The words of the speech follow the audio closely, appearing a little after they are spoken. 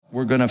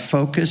We're going to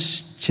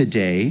focus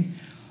today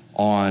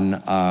on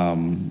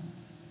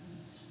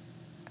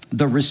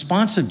the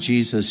response of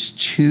Jesus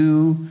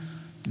to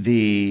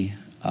the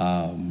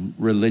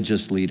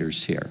religious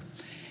leaders here.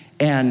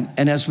 And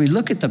as we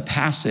look at the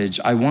passage,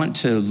 I want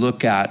to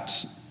look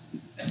at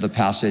the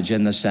passage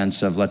in the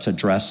sense of let's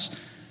address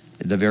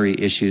the very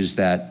issues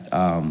that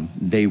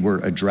they were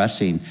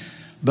addressing.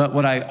 But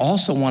what I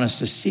also want us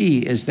to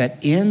see is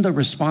that in the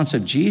response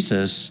of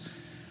Jesus,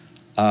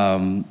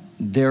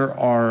 there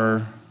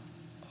are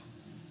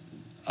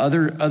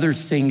other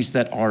things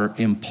that are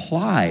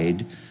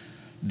implied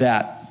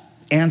that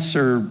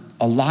answer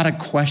a lot of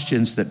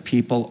questions that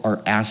people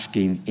are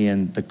asking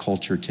in the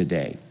culture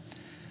today.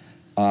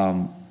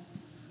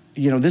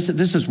 This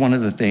is one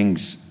of the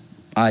things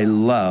I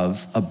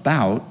love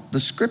about the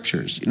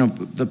scriptures.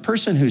 The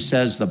person who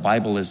says the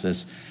Bible is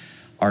this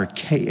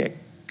archaic,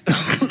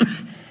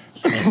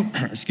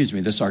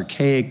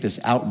 this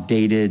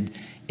outdated,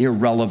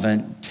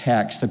 irrelevant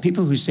text, the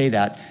people who say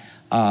that,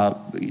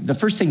 the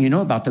first thing you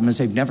know about them is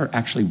they've never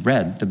actually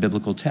read the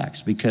biblical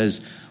text,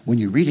 because when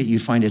you read it, you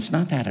find it's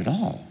not that at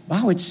all.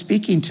 Wow, it's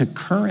speaking to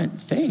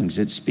current things.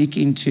 It's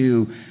speaking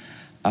to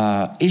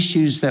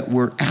issues that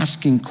we're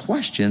asking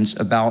questions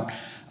about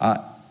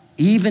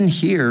even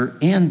here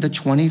in the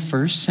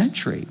 21st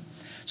century.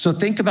 So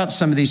think about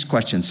some of these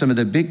questions. Some of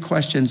the big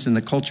questions in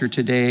the culture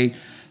today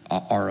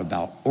are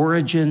about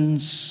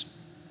origins.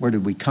 Where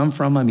did we come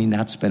from? I mean,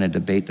 that's been a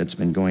debate that's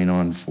been going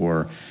on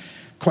for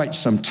quite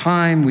some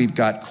time. We've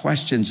got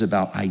questions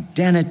about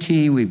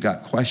identity. We've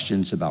got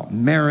questions about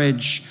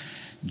marriage,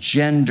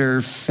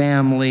 gender,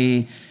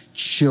 family,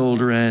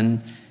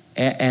 children,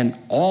 and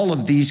all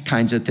of these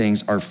kinds of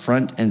things are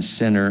front and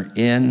center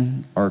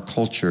in our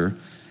culture.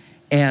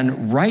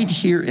 And right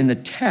here in the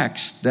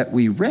text that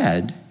we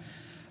read,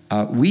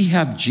 we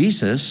have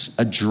Jesus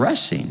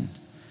addressing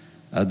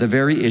the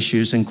very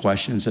issues and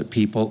questions that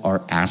people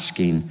are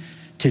asking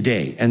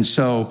today. And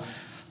so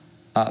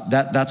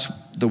that's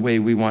the way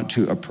we want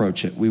to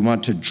approach it. We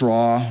want to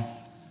draw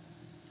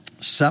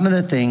some of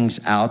the things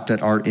out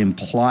that are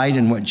implied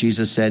in what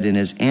Jesus said in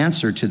his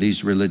answer to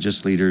these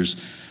religious leaders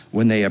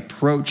when they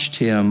approached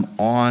him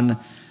on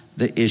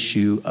the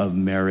issue of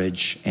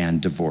marriage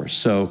and divorce.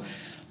 So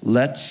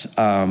let's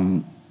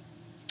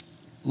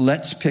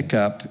pick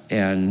up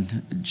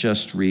and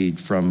just read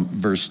from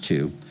verse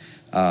 2.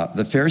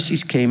 The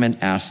Pharisees came and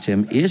asked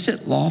him, "Is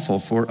it lawful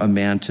for a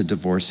man to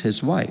divorce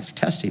his wife?"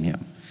 Testing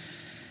him.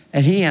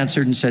 And he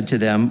answered and said to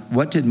them,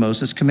 "What did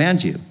Moses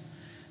command you?"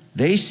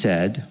 They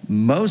said,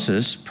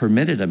 "Moses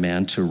permitted a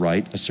man to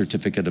write a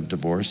certificate of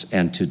divorce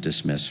and to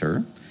dismiss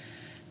her."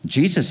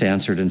 Jesus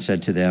answered and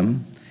said to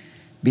them,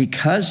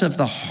 "Because of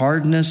the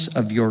hardness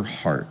of your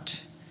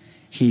heart,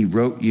 he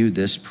wrote you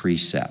this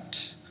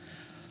precept.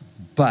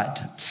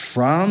 But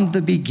from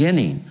the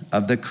beginning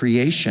of the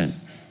creation,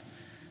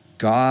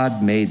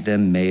 God made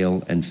them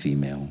male and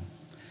female.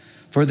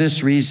 For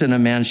this reason, a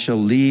man shall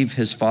leave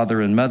his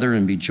father and mother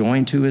and be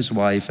joined to his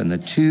wife, and the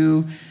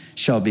two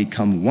shall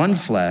become one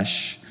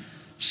flesh.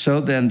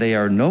 So then they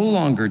are no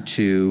longer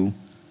two,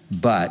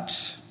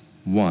 but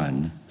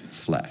one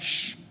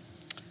flesh."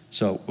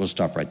 So we'll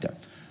stop right there.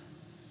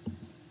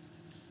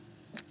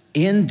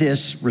 In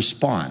this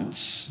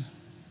response,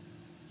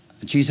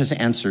 Jesus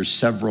answers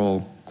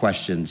several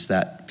questions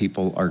that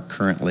people are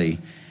currently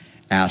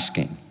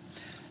asking.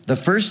 The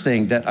first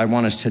thing that I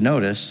want us to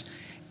notice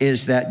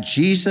is that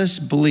Jesus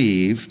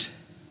believed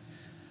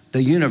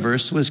the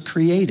universe was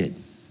created.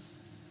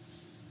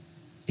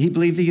 He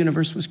believed the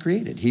universe was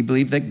created. He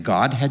believed that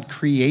God had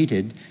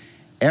created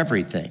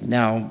everything.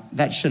 Now,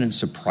 that shouldn't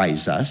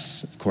surprise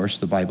us. Of course,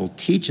 the Bible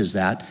teaches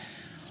that.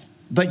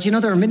 But,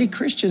 there are many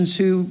Christians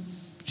who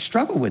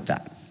struggle with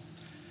that.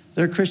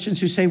 There are Christians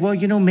who say, well,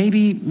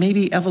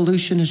 maybe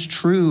evolution is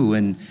true.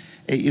 And,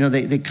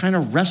 they kind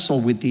of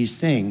wrestle with these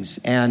things.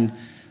 And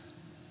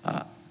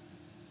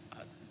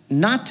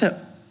not to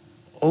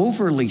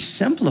overly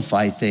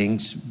simplify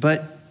things,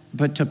 but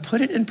to put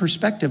it in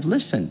perspective,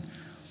 listen,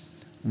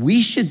 we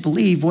should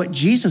believe what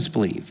Jesus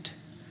believed,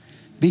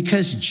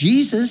 because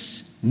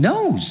Jesus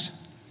knows.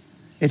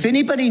 If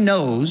anybody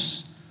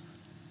knows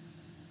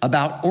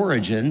about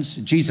origins,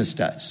 Jesus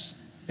does.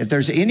 If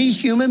there's any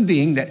human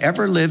being that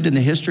ever lived in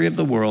the history of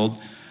the world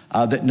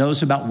that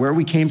knows about where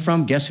we came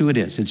from, guess who it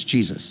is? It's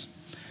Jesus.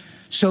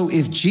 So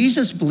if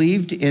Jesus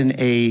believed in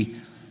a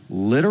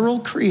literal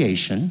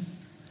creation,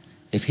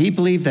 if he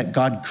believed that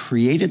God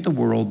created the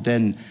world,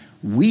 then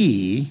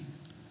we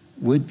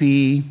would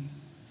be,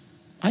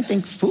 I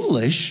think,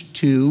 foolish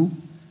to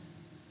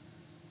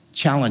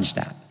challenge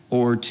that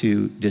or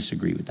to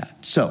disagree with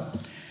that. So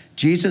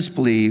Jesus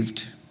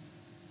believed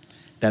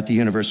that the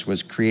universe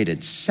was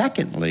created.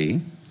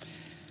 Secondly,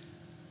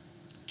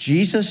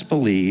 Jesus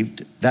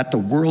believed that the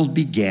world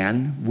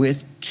began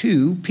with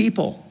two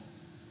people.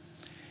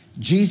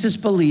 Jesus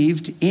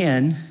believed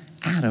in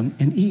Adam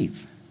and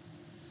Eve.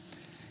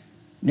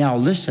 Now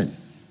listen,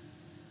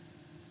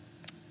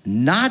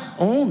 not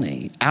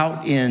only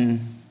out in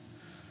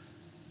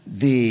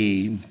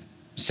the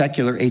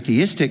secular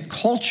atheistic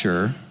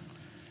culture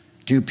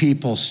do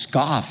people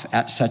scoff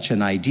at such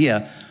an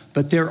idea.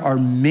 But there are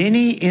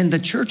many in the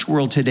church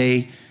world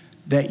today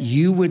that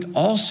you would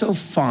also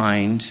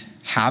find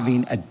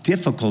having a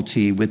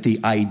difficulty with the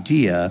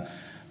idea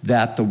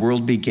that the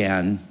world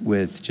began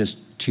with just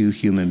two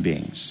human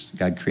beings.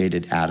 God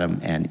created Adam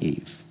and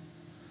Eve.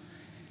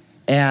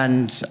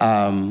 And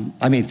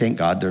thank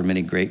God there are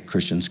many great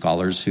Christian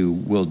scholars who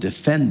will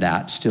defend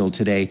that still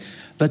today.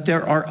 But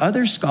there are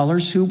other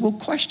scholars who will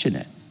question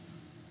it.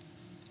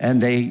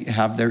 And they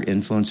have their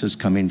influences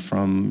coming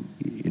from,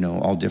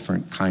 all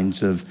different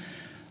kinds of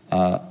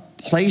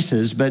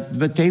places.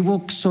 But they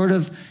will sort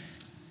of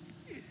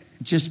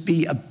just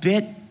be a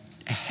bit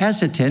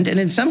hesitant. And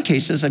in some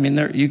cases,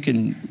 you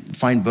can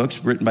find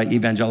books written by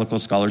evangelical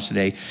scholars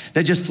today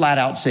that just flat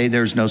out say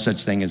there's no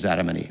such thing as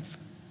Adam and Eve.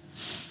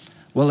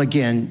 Well,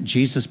 again,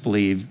 Jesus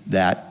believed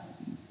that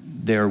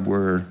there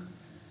were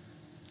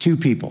two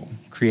people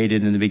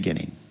created in the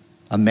beginning,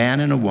 a man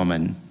and a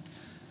woman.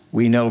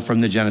 We know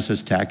from the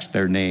Genesis text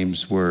their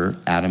names were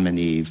Adam and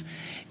Eve.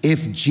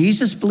 If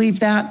Jesus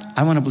believed that,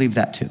 I want to believe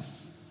that too.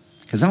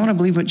 Because I want to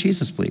believe what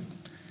Jesus believed.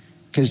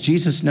 Because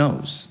Jesus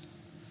knows.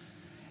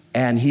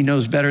 And he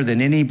knows better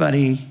than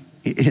anybody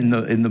in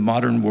the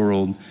modern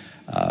world.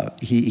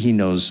 He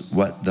knows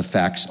what the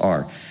facts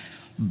are.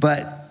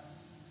 But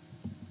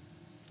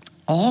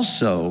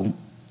also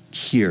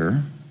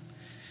here,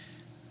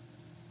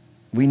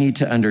 we need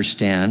to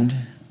understand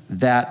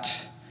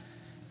that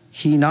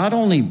he not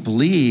only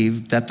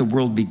believed that the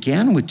world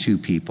began with two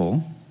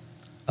people,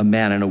 a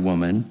man and a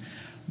woman,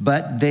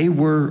 but they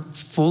were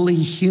fully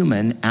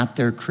human at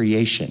their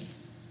creation.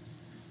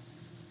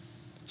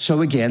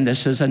 So again,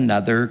 this is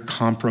another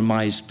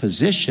compromised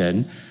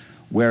position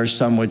where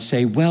some would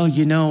say, well,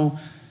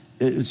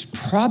 it's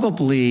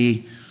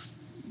probably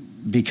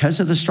because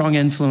of the strong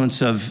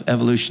influence of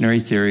evolutionary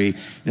theory,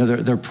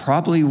 there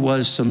probably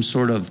was some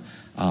sort of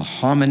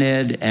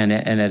hominid, and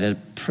at a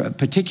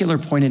particular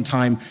point in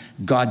time,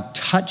 God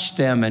touched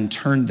them and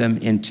turned them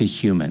into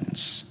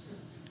humans.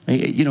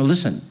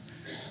 Listen,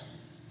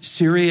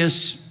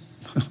 serious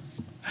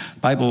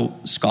Bible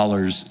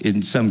scholars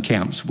in some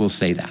camps will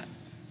say that.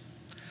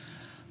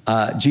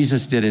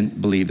 Jesus didn't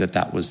believe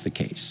that was the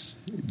case.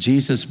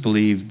 Jesus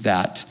believed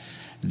that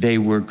they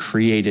were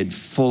created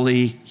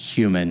fully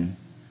human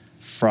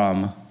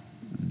from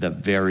the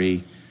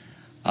very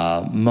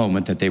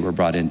moment that they were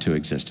brought into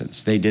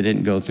existence. They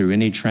didn't go through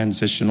any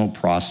transitional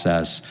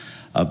process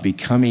of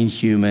becoming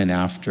human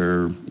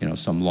after,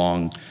 some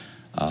long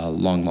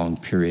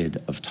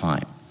period of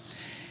time.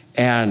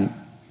 And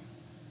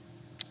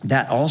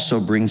that also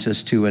brings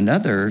us to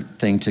another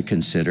thing to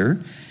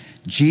consider.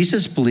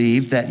 Jesus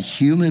believed that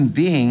human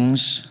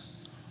beings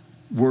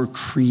were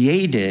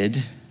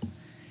created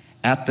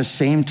at the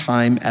same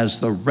time as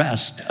the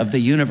rest of the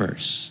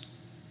universe.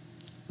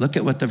 Look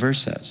at what the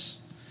verse says.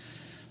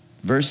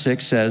 Verse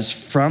 6 says,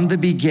 from the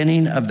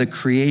beginning of the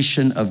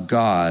creation of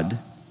God,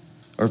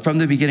 or from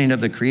the beginning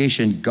of the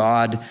creation,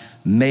 God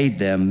made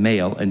them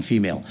male and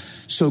female.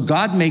 So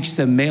God makes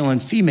them male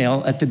and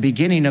female at the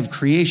beginning of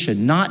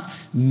creation, not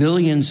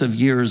millions of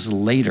years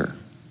later.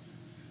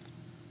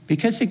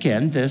 Because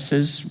again, this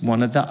is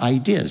one of the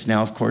ideas.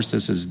 Now, of course,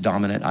 this is a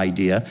dominant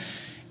idea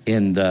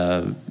in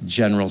the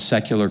general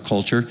secular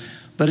culture,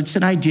 but it's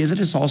an idea that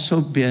has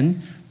also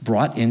been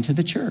brought into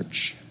the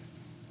church.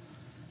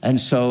 And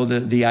so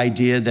the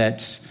idea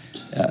that,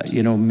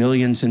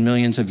 millions and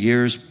millions of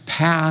years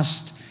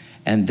passed,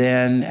 and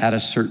then at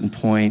a certain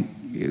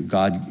point,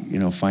 God,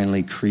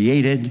 finally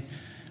created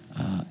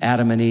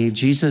Adam and Eve.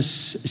 Jesus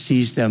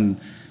sees them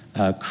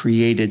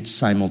created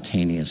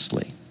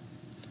simultaneously,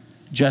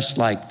 just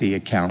like the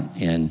account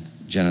in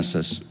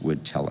Genesis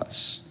would tell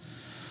us.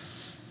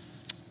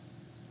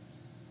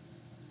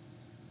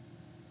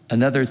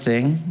 Another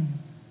thing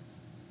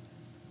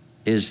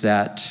is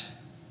that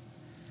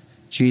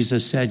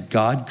Jesus said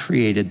God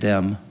created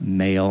them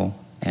male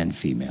and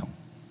female.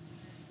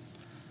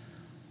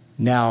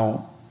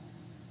 Now,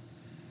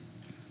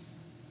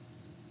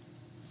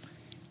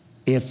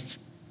 if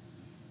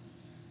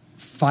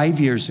 5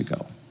 years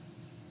ago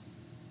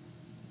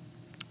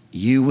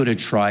you would have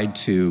tried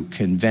to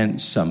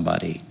convince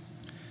somebody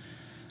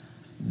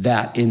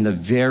that in the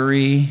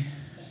very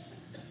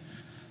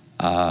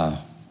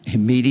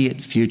immediate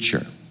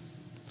future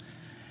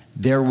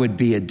there would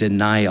be a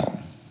denial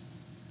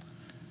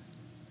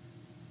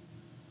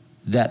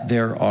that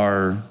there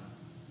are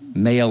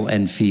male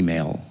and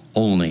female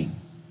only,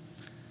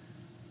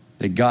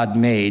 that God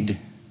made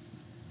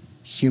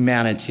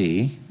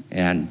humanity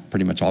and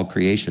pretty much all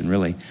creation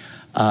really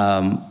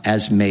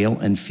as male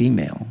and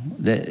female.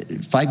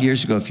 5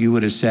 years ago, if you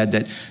would have said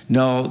that,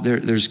 no,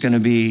 there's going to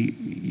be,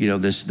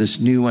 this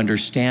new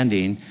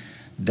understanding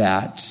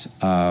that,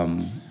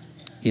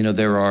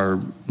 there are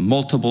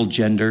multiple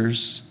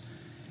genders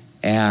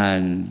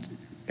and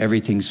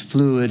everything's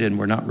fluid and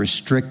we're not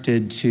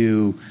restricted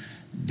to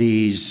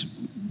these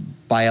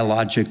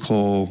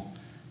biological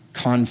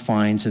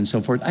confines and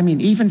so forth.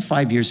 Even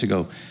 5 years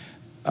ago,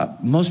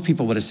 most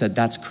people would have said,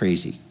 that's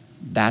crazy.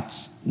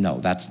 That's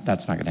not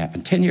going to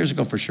happen. 10 years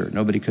ago, for sure,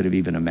 nobody could have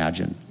even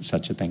imagined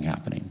such a thing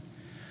happening.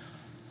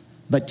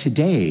 But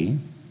today,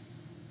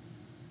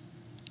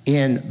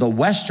 in the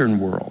Western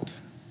world,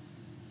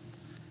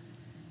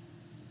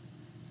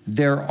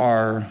 there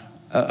are,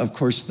 of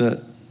course,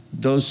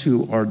 those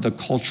who are the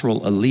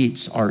cultural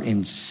elites are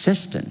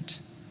insistent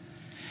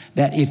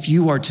that if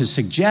you are to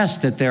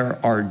suggest that there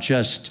are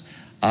just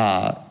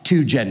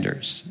two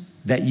genders,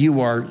 that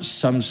you are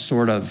some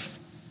sort of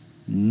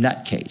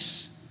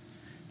nutcase,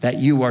 that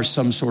you are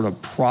some sort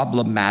of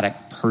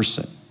problematic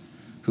person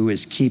who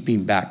is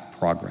keeping back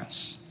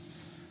progress.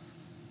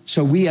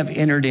 So we have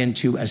entered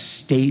into a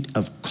state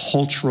of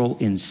cultural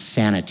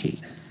insanity,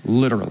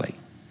 literally.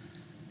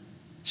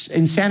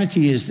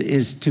 Insanity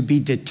is to be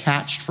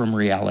detached from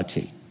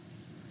reality.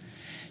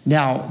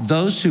 Now,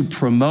 those who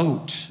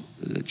promote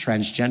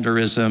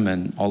transgenderism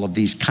and all of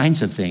these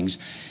kinds of things,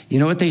 you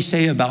know what they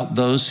say about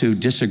those who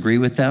disagree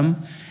with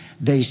them?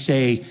 They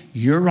say,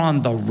 you're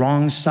on the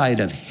wrong side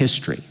of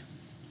history.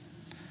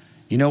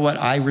 You know what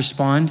I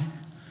respond?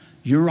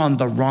 You're on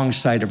the wrong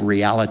side of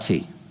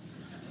reality.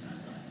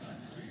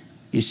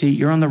 You see,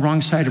 you're on the wrong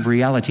side of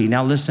reality.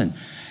 Now listen,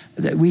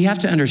 we have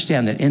to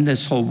understand that in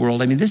this whole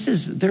world, I mean,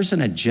 there's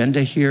an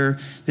agenda here.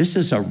 This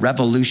is a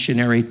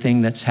revolutionary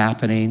thing that's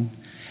happening.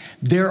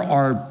 There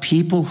are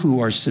people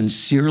who are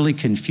sincerely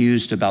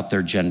confused about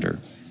their gender.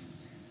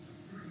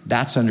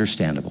 That's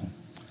understandable.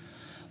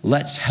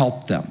 Let's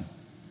help them.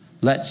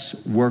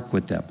 Let's work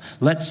with them.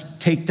 Let's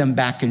take them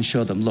back and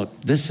show them, look,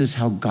 this is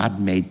how God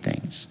made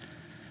things.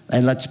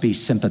 And let's be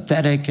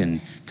sympathetic and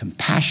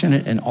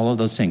compassionate and all of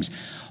those things.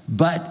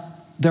 But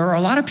there are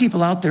a lot of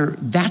people out there,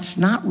 that's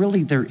not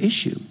really their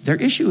issue. Their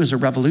issue is a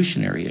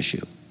revolutionary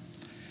issue.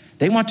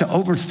 They want to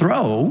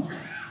overthrow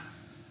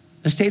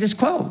the status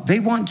quo. They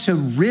want to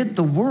rid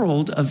the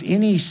world of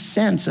any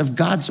sense of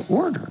God's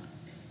order.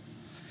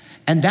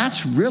 And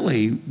that's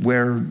really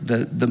where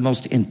the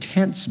most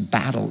intense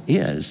battle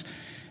is.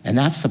 And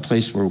that's the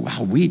place where,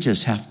 wow, we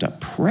just have to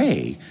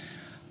pray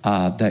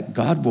that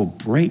God will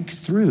break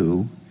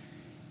through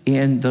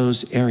in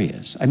those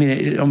areas. I mean,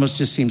 it almost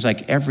just seems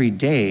like every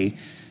day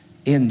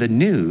in the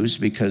news,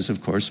 because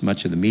of course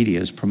much of the media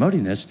is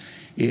promoting this,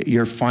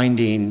 you're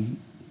finding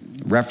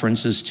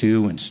references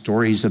to and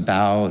stories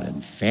about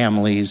and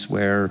families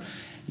where,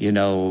 you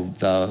know,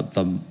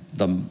 the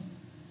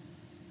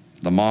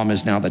mom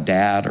is now the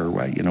dad,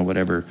 or, you know,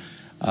 whatever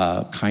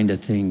kind of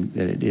thing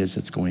that it is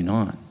that's going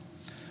on.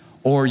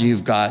 Or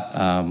you've got,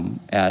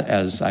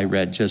 as I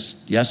read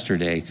just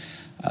yesterday,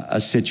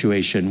 a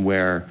situation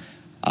where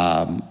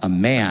a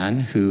man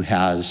who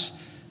has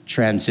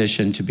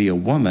transitioned to be a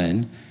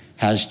woman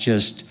has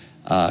just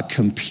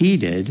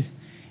competed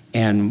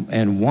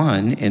and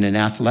won in an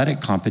athletic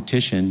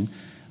competition,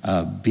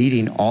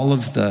 beating all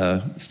of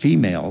the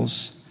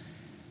females.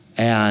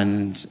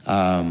 And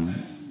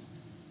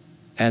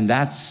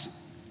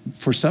that's,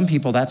 for some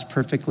people, that's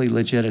perfectly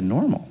legit and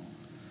normal.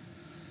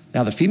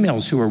 Now, the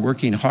females who are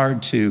working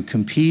hard to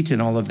compete and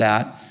all of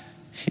that,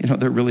 you know,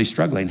 they're really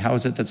struggling. How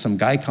is it that some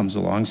guy comes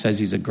along, says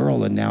he's a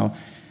girl, and now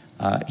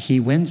he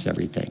wins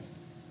everything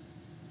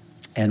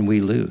and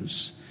we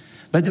lose?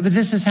 But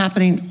this is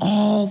happening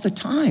all the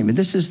time. And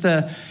this is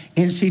the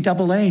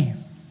NCAA.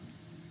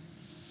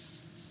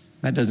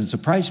 That doesn't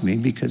surprise me,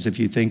 because if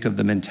you think of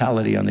the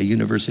mentality on the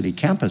university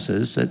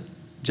campuses, it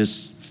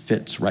just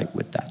fits right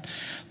with that.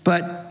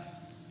 But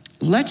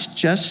let's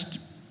just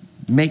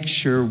make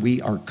sure we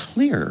are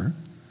clear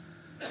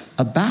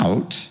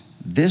about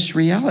this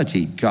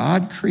reality.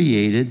 God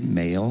created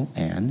male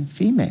and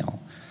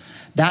female.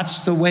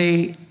 That's the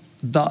way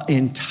the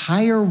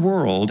entire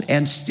world,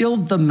 and still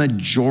the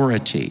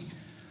majority.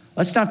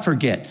 Let's not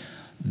forget,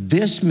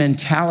 this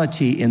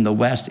mentality in the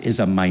West is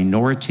a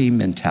minority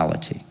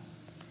mentality.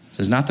 This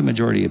is not the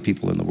majority of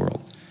people in the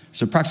world.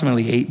 There's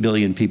approximately 8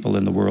 billion people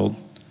in the world.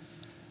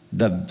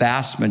 The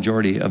vast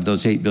majority of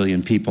those 8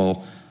 billion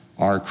people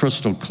are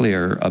crystal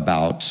clear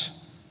about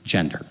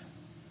gender.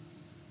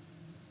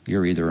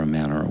 You're either a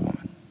man or a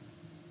woman.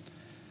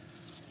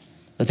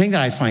 The thing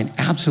that I find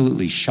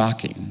absolutely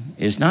shocking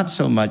is not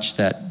so much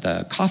that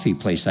the coffee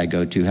place I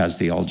go to has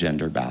the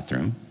all-gender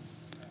bathroom,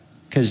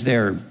 because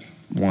they're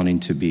wanting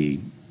to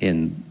be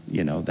in,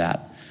 you know,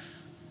 that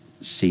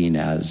scene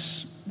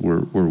as we're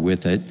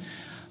with it.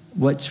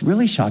 What's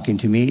really shocking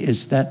to me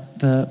is that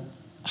the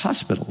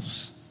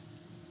hospitals,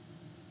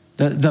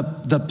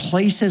 the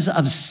places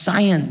of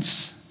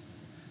science,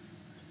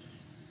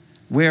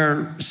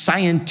 where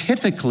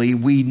scientifically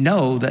we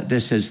know that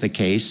this is the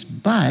case,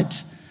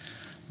 but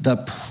the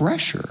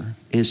pressure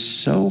is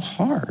so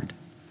hard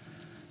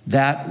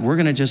that we're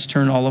going to just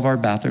turn all of our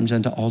bathrooms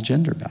into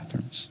all-gender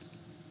bathrooms.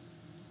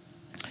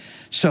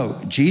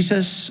 So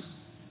Jesus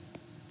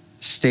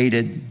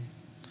stated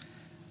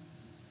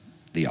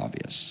the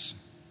obvious.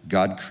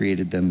 God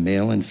created them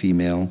male and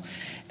female.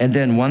 And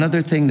then one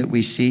other thing that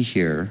we see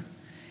here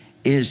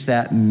is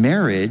that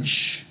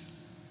marriage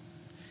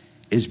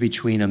is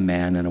between a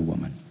man and a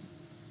woman.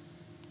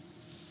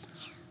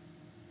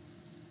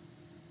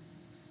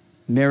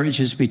 Marriage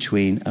is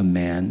between a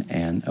man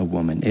and a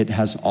woman. It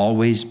has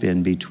always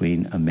been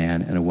between a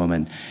man and a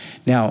woman.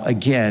 Now,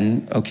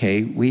 again,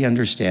 okay, we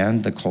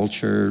understand the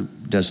culture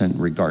doesn't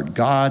regard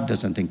God,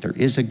 doesn't think there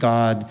is a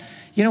God.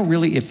 You know,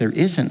 really, if there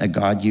isn't a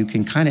God, you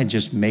can kind of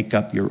just make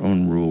up your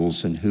own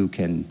rules and who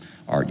can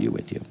argue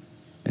with you.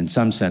 In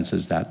some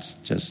senses, that's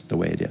just the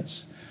way it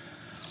is.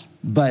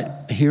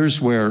 But here's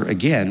where,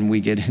 again,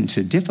 we get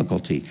into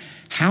difficulty.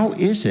 How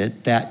is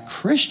it that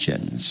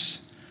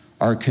Christians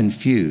are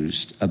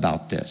confused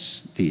about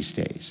this these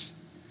days?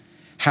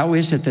 How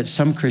is it that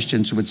some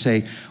Christians would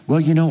say, well,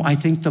 you know, I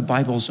think the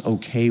Bible's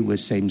okay with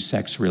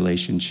same-sex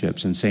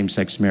relationships and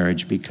same-sex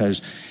marriage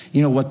because,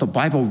 you know, what the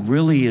Bible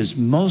really is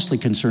mostly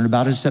concerned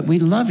about is that we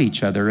love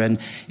each other. And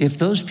if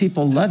those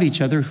people love each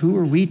other, who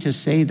are we to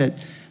say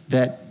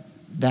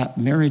that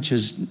marriage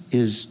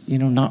is, you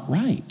know, not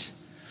right?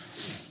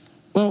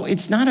 Well,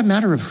 it's not a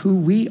matter of who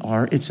we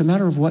are. It's a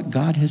matter of what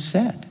God has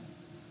said.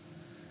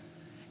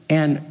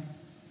 And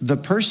the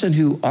person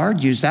who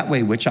argues that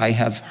way, which I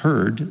have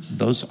heard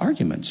those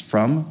arguments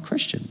from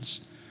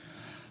Christians,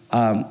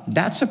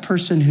 that's a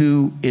person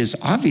who is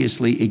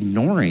obviously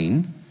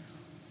ignoring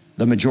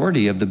the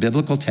majority of the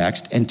biblical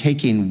text and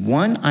taking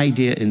one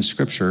idea in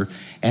Scripture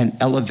and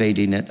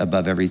elevating it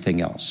above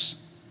everything else.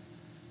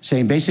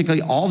 Saying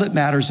basically all that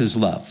matters is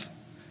love.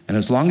 And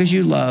as long as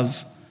you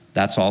love,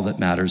 that's all that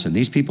matters. And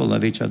these people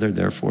love each other,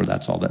 therefore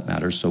that's all that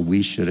matters. So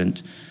we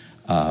shouldn't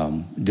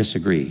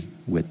disagree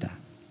with that.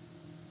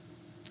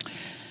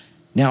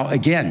 Now,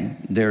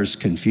 again, there's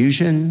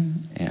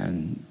confusion,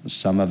 and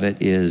some of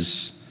it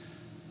is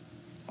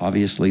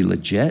obviously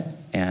legit,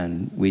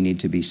 and we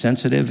need to be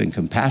sensitive and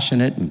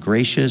compassionate and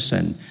gracious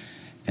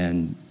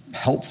and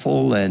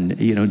helpful and,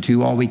 you know,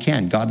 do all we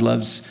can. God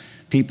loves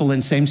people in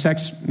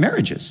same-sex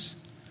marriages,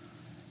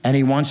 and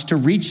he wants to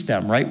reach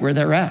them right where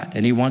they're at,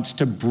 and he wants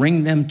to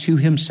bring them to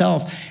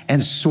himself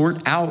and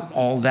sort out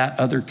all that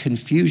other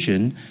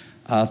confusion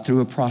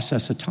through a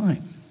process of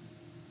time.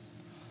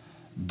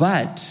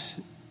 But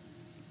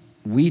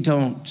we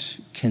don't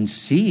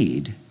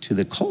concede to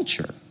the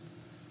culture,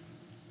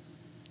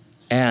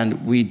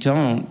 and we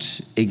don't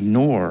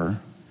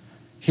ignore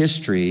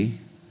history.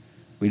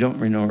 We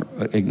don't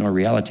ignore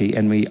reality,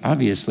 and we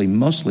obviously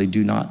mostly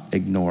do not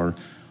ignore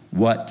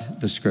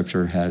what the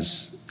Scripture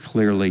has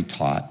clearly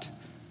taught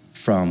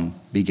from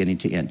beginning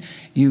to end.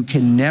 You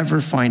can never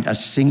find a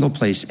single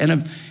place, and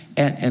I'm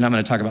going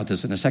to talk about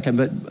this in a second,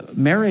 but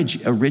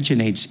marriage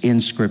originates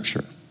in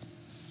Scripture.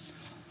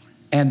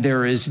 And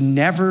there is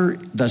never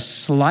the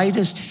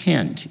slightest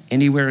hint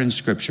anywhere in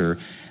Scripture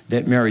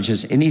that marriage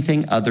is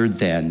anything other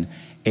than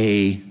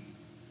a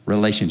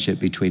relationship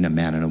between a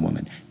man and a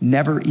woman.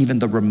 Never even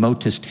the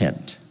remotest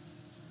hint.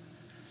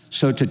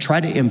 So to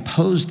try to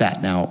impose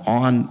that now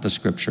on the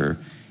Scripture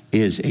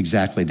is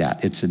exactly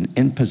that. It's an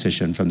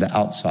imposition from the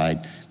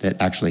outside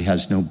that actually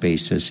has no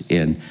basis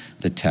in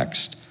the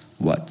text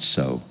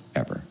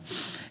whatsoever.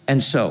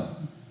 And so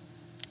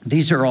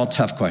these are all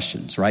tough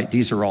questions, right?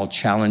 These are all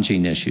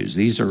challenging issues.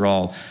 These are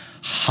all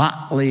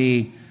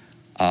hotly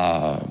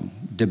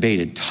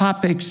debated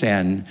topics,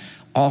 and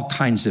all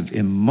kinds of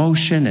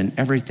emotion and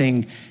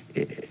everything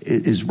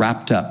is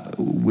wrapped up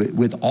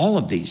with all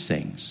of these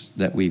things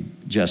that we've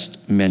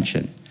just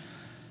mentioned.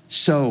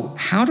 So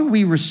how do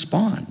we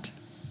respond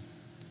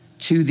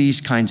to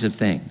these kinds of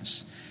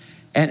things?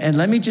 And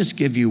let me just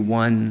give you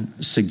one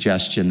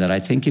suggestion that I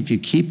think if you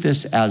keep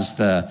this as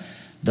the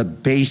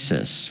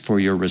basis for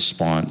your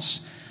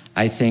response,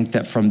 I think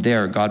that from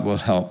there, God will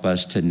help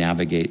us to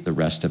navigate the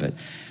rest of it.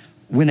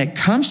 When it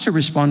comes to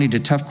responding to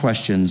tough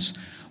questions,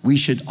 we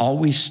should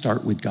always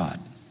start with God.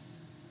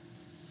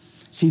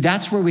 See,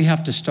 that's where we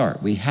have to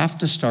start. We have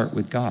to start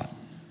with God.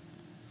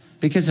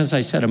 Because as I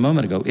said a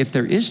moment ago, if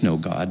there is no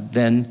God,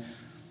 then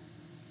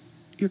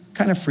you're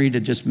kind of free to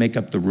just make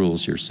up the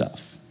rules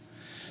yourself.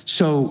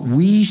 So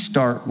we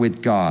start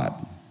with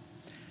God.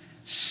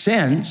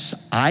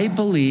 Since I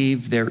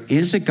believe there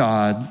is a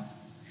God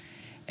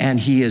and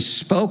he has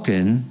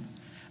spoken,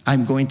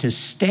 I'm going to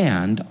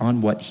stand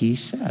on what he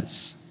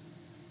says.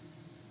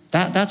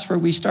 That's where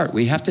we start.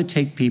 We have to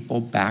take people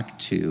back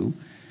to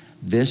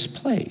this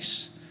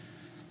place.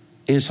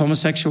 Is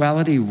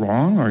homosexuality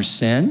wrong or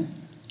sin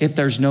if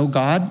there's no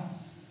God?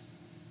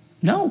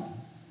 No.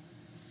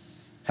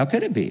 How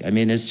could it be? I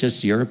mean, it's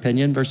just your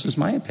opinion versus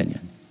my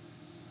opinion.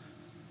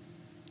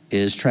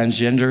 Is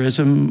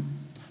transgenderism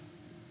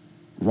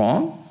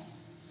wrong?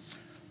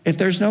 If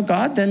there's no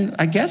God, then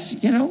I guess,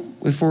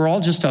 if we're all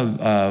just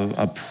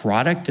a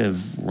product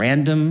of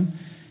random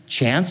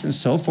chance and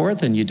so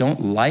forth, and you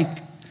don't like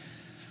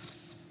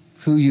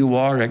who you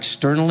are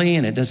externally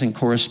and it doesn't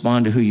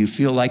correspond to who you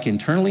feel like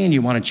internally and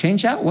you want to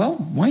change that, well,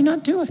 why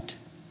not do it?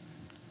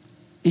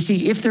 You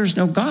see, if there's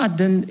no God,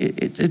 then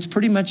it's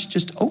pretty much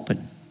just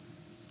open.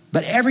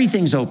 But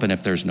everything's open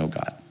if there's no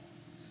God.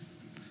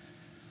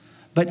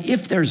 But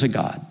if there's a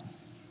God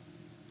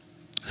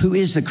who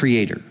is the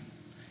creator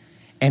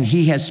and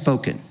he has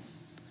spoken,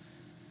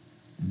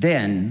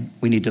 then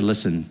we need to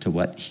listen to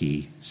what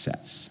he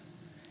says.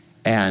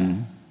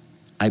 And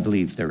I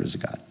believe there is a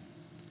God.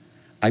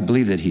 I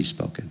believe that he's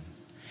spoken.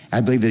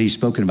 I believe that he's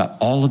spoken about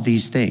all of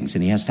these things,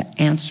 and he has to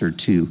answer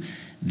to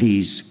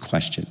these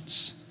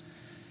questions.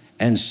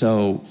 And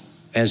so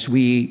as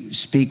we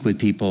speak with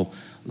people,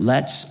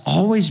 let's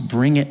always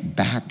bring it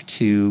back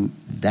to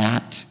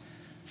that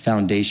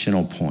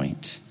foundational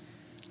point.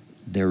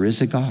 There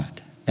is a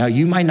God. Now,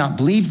 you might not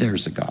believe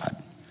there's a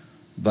God,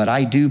 but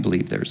I do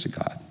believe there's a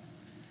God.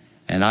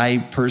 And I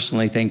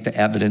personally think the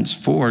evidence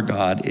for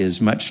God is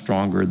much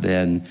stronger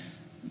than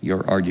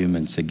your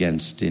arguments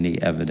against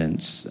any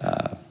evidence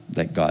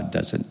that God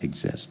doesn't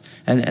exist.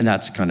 And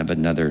that's kind of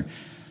another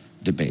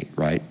debate,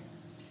 right?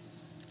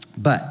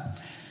 But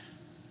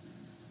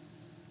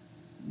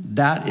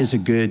that is a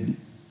good,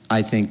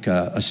 I think,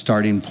 a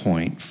starting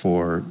point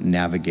for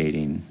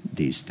navigating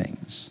these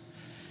things.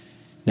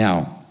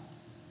 Now,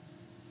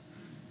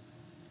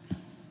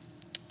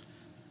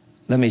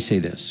 let me say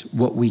this.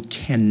 What we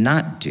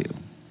cannot do,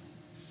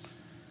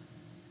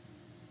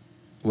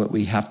 what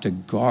we have to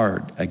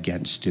guard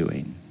against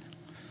doing,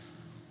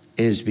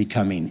 is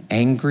becoming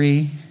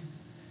angry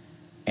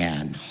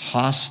and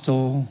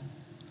hostile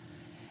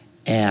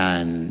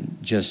and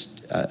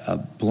just a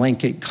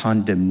blanket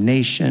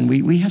condemnation.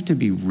 We have to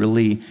be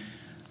really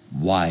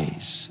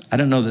wise. I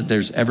don't know that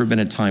there's ever been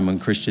a time when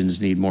Christians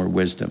need more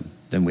wisdom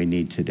than we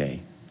need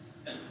today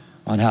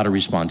on how to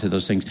respond to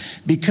those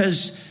things.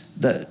 Because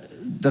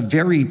the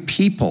very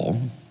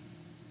people,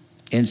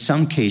 in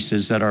some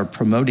cases, that are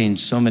promoting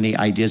so many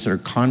ideas that are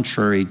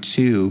contrary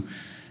to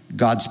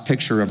God's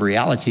picture of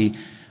reality,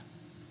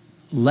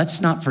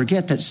 let's not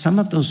forget that some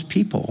of those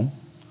people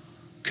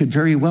could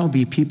very well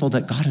be people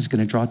that God is going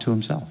to draw to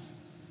himself.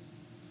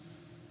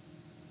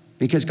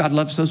 Because God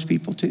loves those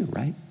people too,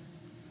 right?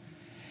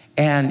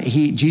 And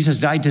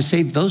Jesus died to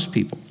save those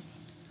people.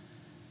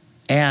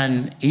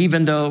 And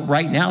even though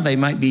right now they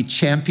might be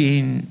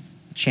supporting,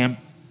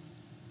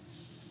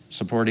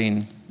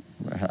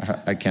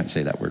 I can't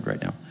say that word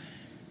right now.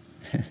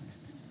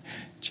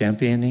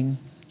 Championing?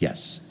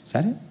 Yes. Is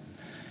that it?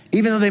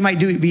 Even though they might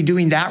be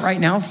doing that right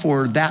now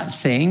for that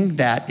thing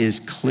that is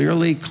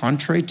clearly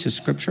contrary to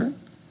Scripture,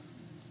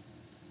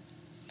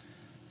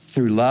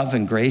 through love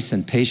and grace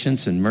and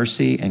patience and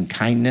mercy and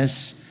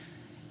kindness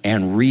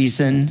and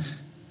reason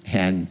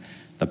and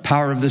the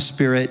power of the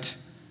Spirit,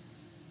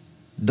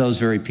 those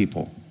very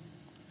people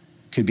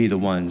could be the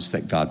ones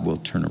that God will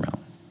turn around.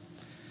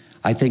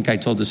 I think I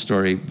told the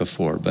story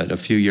before, but a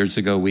few years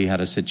ago, we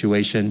had a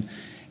situation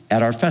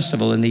at our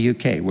festival in the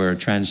UK where a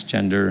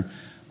transgender,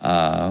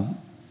 a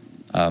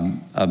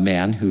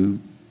man who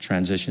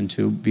transitioned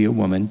to be a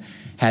woman,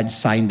 had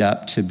signed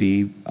up to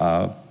be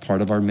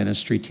part of our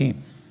ministry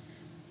team.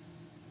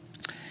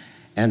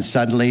 And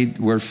suddenly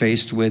we're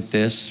faced with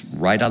this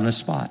right on the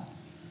spot.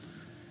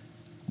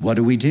 What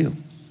do we do?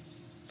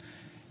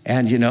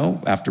 And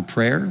after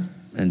prayer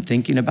and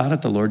thinking about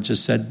it, the Lord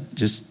just said,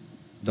 just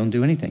don't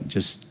do anything.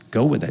 Just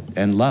go with it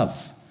and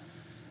love.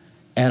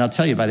 And I'll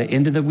tell you, by the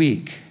end of the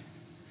week,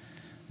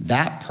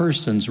 that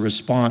person's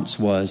response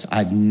was,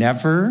 I've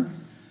never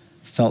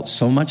felt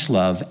so much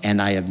love,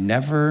 and I have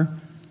never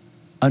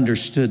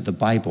understood the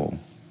Bible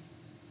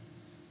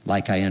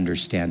like I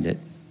understand it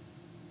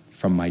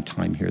from my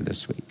time here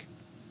this week.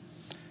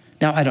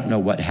 Now, I don't know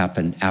what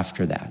happened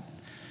after that,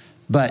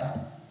 but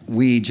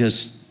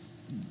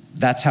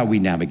that's how we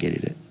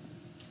navigated it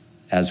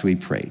as we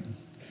prayed.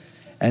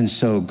 And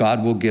so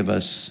God will give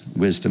us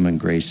wisdom and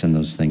grace and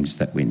those things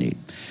that we need.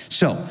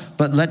 So,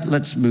 but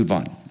let's move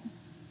on.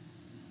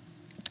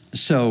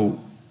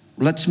 So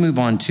let's move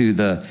on to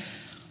the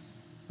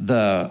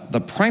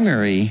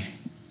primary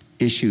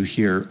issue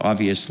here,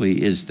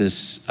 obviously, is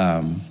this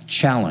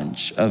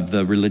challenge of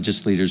the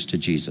religious leaders to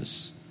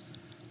Jesus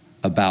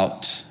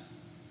about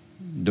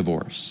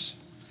divorce.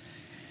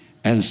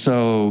 And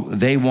so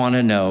they want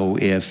to know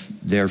if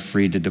they're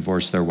free to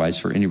divorce their wives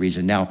for any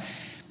reason. Now,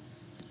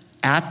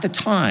 at the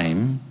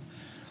time,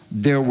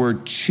 there were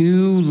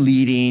two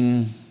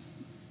leading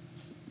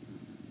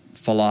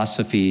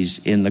philosophies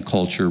in the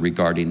culture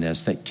regarding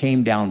this that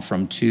came down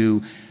from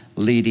two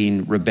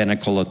leading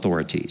rabbinical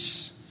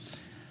authorities.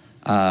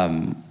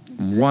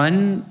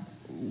 One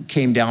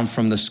came down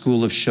from the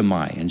school of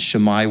Shammai, and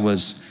Shammai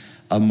was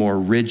a more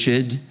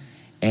rigid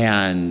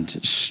and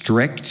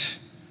strict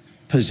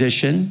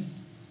position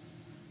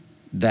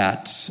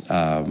that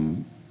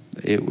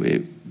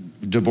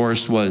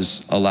divorce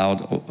was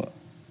allowed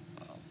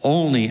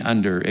only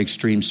under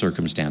extreme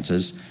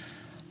circumstances.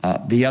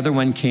 The other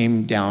one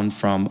came down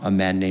from a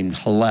man named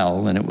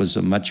Hillel, and it was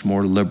a much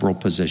more liberal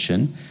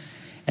position.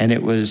 And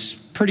it was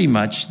pretty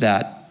much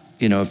that,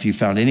 if you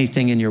found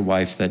anything in your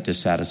wife that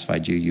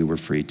dissatisfied you, you were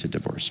free to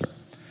divorce her.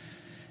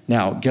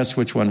 Now, guess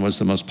which one was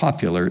the most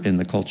popular in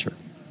the culture?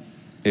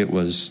 It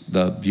was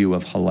the view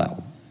of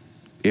Hillel.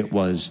 It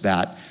was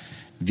that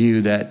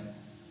view that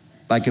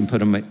I can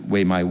put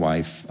away my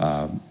wife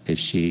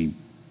if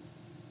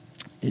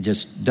it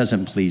just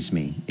doesn't please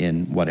me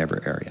in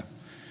whatever area.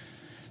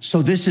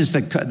 So this is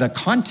the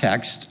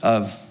context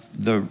of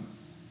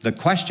the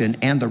question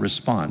and the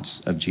response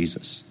of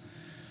Jesus.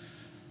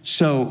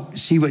 So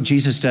see what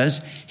Jesus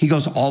does? He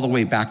goes all the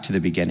way back to the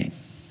beginning.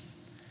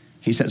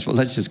 He says, well,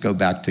 let's just go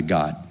back to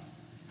God.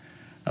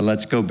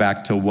 Let's go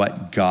back to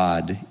what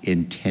God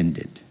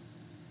intended.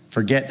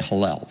 Forget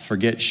Hallel,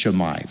 forget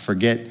Shammai,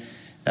 forget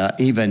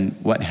even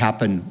what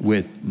happened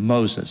with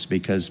Moses,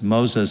 because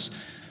Moses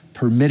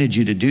permitted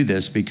you to do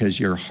this because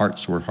your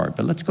hearts were hard.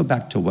 But let's go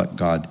back to what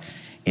God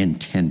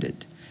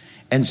intended.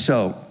 And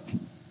so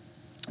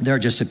there are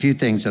just a few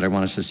things that I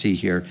want us to see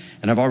here,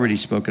 and I've already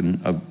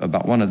spoken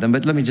about one of them,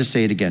 but let me just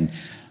say it again.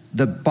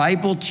 The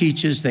Bible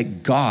teaches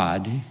that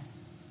God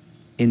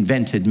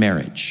invented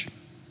marriage.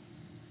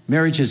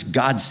 Marriage is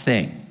God's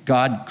thing.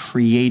 God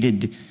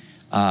created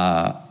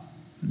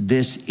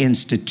this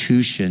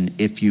institution,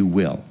 if you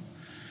will.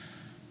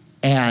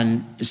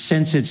 And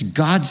since it's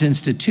God's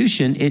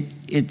institution,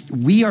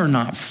 we are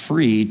not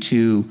free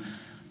to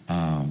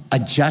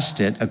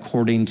adjust it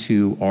according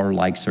to our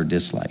likes or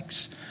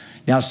dislikes.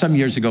 Now, some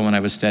years ago when I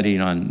was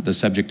studying on the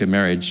subject of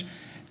marriage,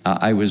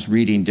 I was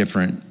reading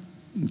different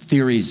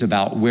theories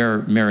about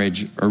where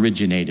marriage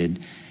originated.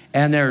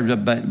 And there are a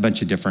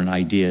bunch of different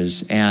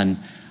ideas. And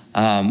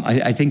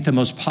I think the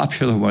most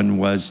popular one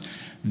was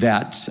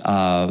that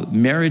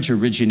marriage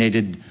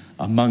originated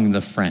among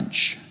the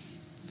French.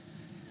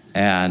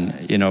 And,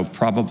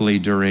 probably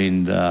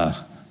during the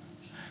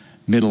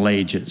Middle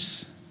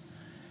Ages.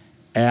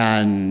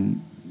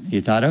 And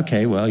you thought,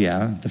 okay, well,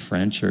 yeah, the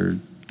French are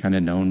kind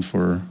of known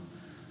for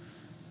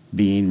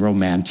being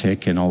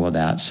romantic and all of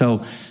that.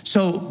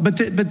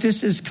 But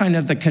this is kind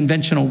of the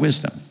conventional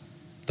wisdom.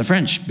 The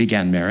French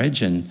began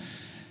marriage, and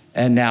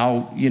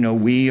now,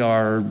 we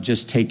are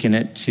just taking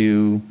it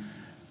to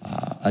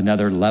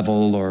another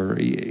level, or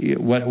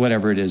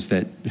whatever it is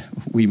that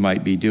we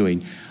might be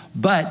doing.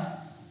 But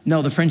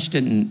no, the French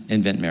didn't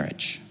invent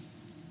marriage.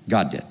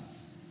 God did,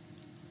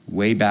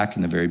 way back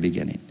in the very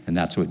beginning. And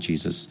that's what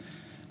Jesus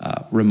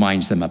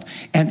reminds them of.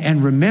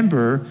 And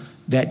remember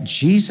that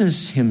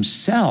Jesus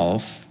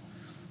himself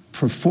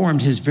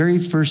performed his very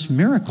first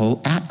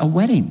miracle at a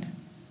wedding.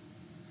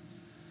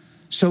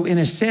 So in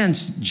a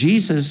sense,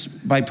 Jesus,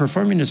 by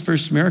performing his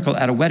first miracle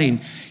at a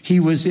wedding, he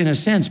was, in a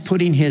sense,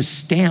 putting his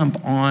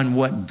stamp on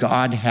what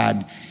God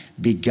had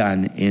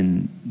begun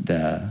in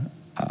the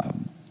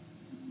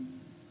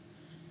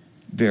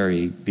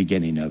very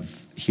beginning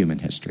of human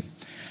history.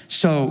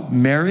 So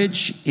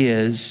marriage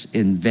is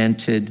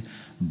invented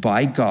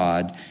by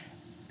God.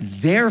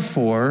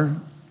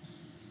 Therefore,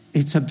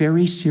 it's a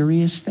very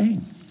serious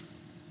thing.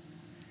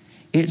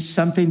 It's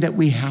something that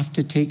we have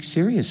to take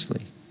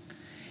seriously.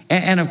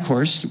 And of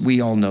course,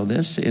 we all know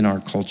this in our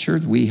culture.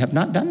 We have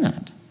not done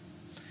that.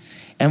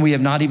 And we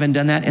have not even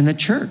done that in the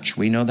church.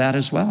 We know that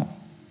as well.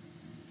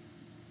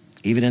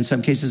 Even in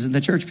some cases in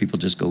the church, people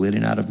just go in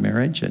and out of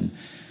marriage.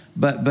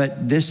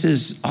 But this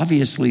is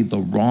obviously the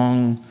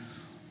wrong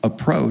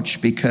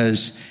approach,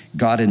 because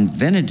God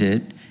invented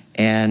it,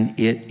 and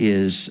it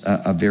is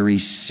a very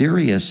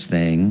serious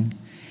thing.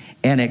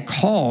 And it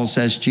calls,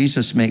 as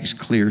Jesus makes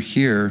clear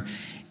here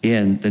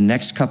in the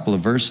next couple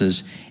of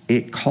verses,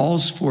 it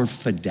calls for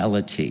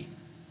fidelity.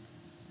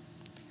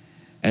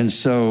 And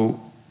so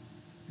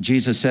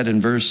Jesus said in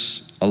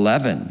verse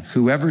 11,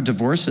 whoever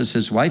divorces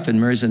his wife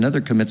and marries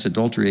another commits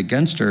adultery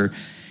against her.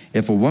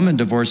 If a woman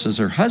divorces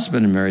her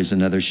husband and marries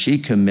another, she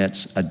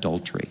commits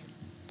adultery.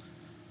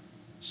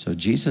 So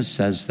Jesus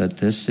says that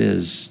this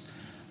is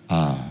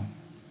a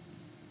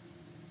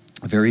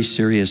very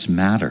serious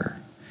matter.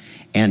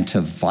 And to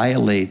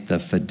violate the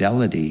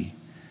fidelity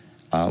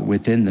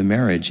within the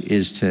marriage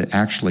is to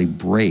actually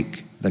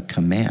break the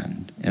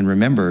command. And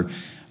remember,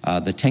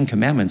 the 10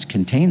 Commandments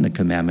contain the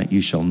commandment,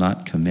 you shall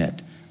not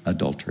commit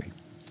adultery.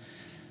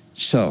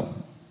 So,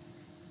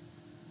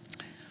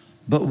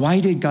 but why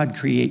did God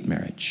create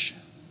marriage?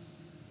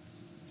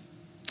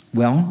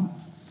 Well,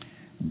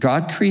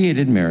 God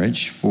created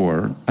marriage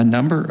for a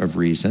number of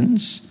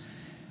reasons,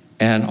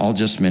 and I'll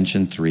just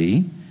mention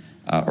 3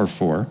 or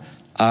 4.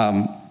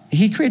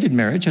 He created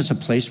marriage as a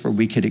place where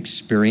we could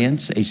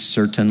experience a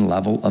certain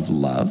level of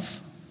love,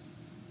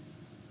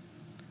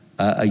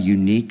 a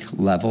unique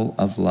level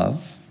of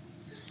love.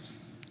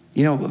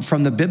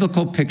 From the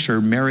biblical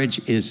picture, marriage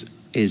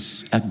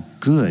is a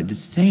good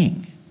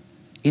thing.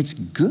 It's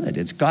good.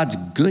 It's God's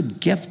good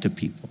gift to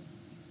people.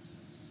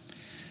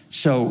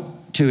 So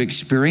to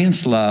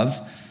experience love,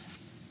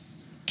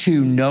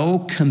 to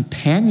know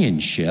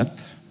companionship.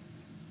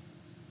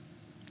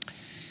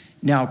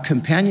 Now,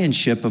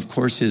 companionship, of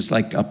course, is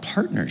like a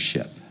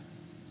partnership.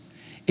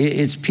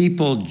 It's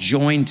people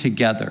joined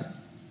together,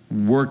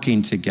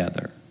 working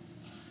together,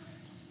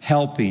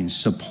 helping,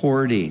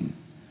 supporting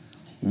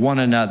one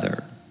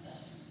another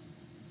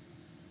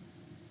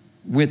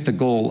with the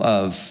goal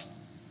of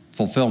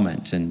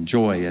fulfillment and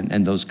joy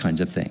and those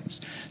kinds of things.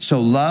 So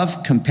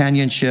love,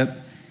 companionship,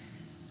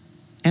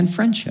 and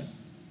friendship.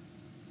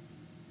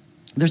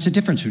 There's a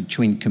difference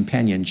between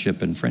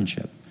companionship and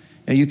friendship.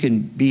 Now, you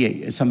can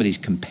be somebody's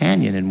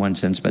companion in one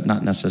sense, but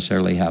not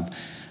necessarily have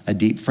a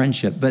deep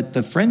friendship. But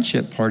the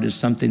friendship part is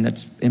something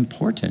that's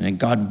important, and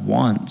God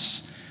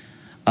wants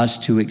us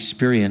to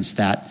experience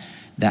that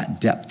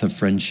that depth of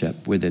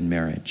friendship within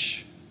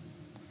marriage.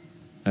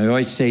 I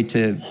always say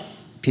to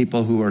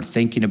people who are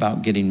thinking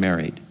about getting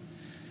married,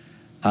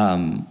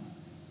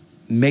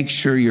 make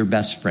sure you're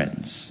best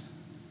friends.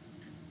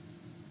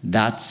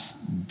 That's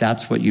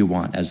what you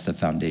want as the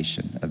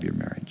foundation of your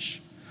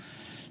marriage.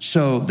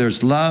 So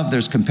there's love,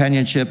 there's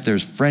companionship,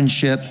 there's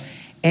friendship,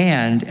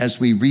 and as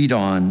we read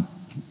on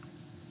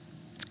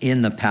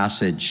in the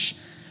passage,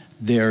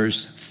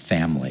 there's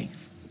family.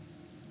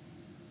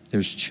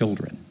 There's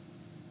children.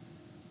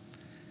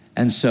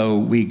 And so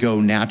we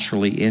go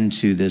naturally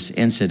into this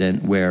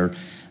incident where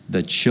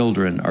the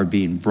children are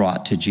being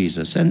brought to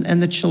Jesus.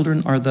 And the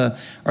children are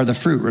the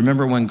fruit.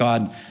 Remember when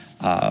God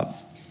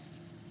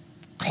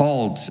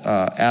called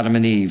Adam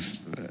and Eve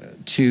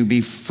to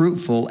be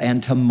fruitful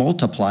and to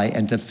multiply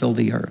and to fill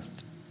the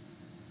earth.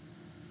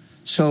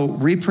 So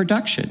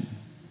reproduction,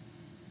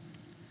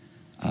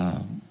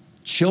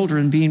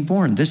 children being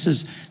born. This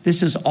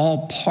is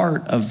all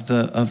part of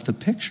the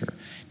picture.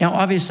 Now,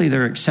 obviously,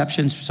 there are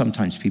exceptions.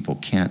 Sometimes people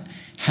can't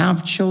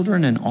have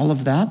children and all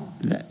of that.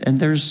 And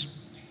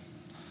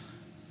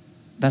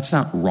that's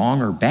not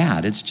wrong or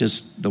bad. It's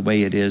just the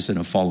way it is in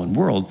a fallen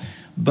world.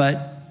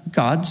 But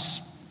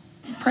God's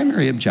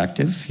primary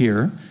objective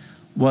here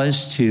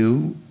was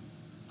to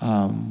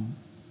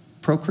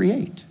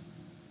procreate.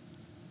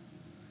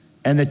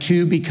 And the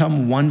two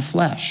become one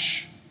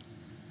flesh.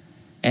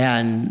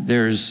 And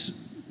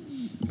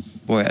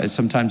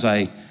sometimes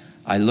I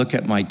look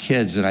at my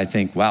kids and I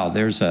think, wow,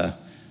 there's a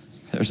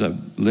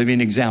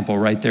living example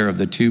right there of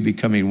the two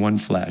becoming one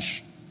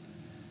flesh.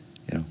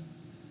 You know,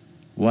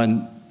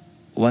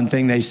 one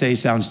thing they say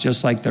sounds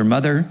just like their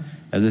mother,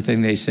 other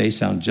thing they say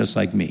sounds just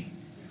like me.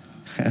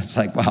 It's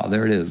like, wow,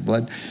 there it is.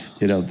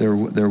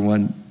 They're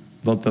one,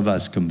 both of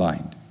us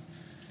combined.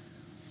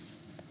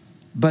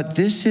 But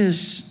this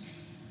is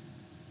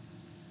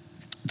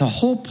the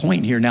whole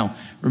point here. Now,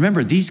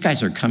 remember, these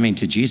guys are coming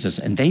to Jesus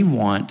and they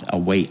want a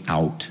way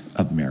out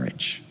of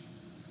marriage.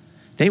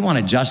 They want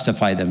to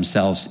justify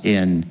themselves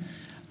in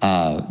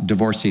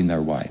divorcing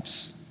their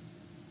wives.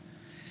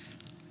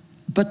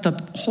 But the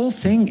whole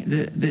thing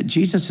that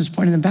Jesus is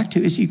pointing them back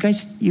to is you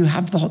just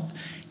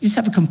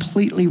have a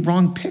completely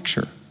wrong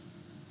picture.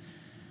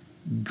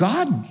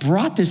 God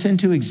brought this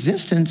into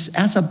existence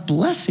as a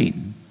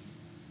blessing.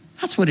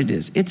 That's what it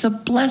is. It's a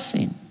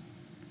blessing.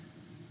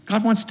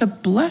 God wants to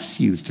bless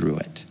you through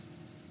it.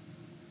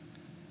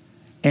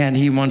 And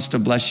he wants to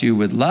bless you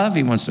with love.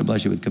 He wants to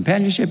bless you with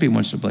companionship. He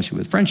wants to bless you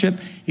with friendship.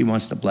 He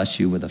wants to bless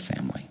you with a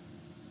family.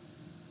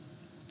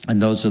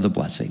 And those are the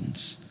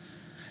blessings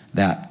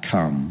that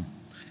come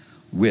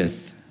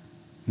with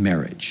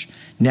marriage.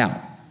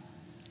 Now,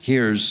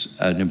 here's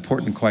an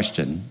important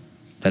question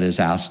that is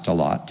asked a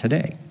lot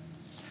today.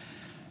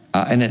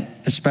 And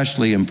it's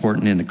especially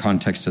important in the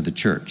context of the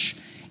church.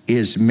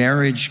 Is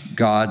marriage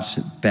God's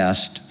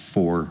best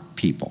for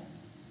people?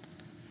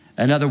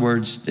 In other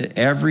words,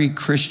 every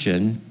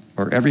Christian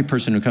or every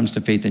person who comes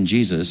to faith in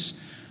Jesus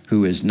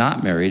who is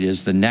not married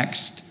is the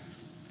next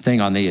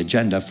thing on the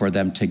agenda for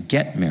them to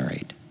get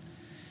married.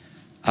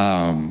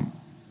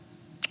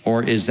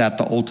 Or is that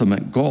the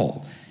ultimate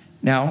goal?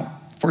 Now,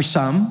 for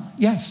some,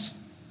 yes.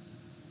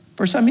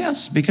 For some,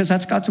 yes, because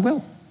that's God's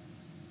will.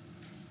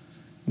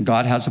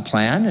 God has a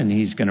plan, and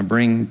he's going to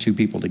bring two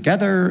people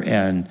together,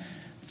 and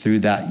through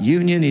that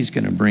union, he's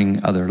going to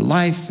bring other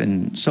life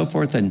and so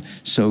forth. And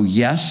so,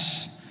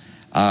 yes,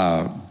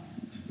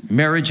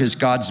 marriage is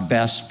God's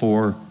best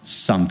for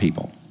some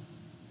people.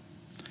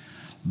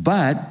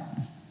 But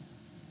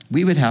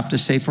we would have to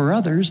say for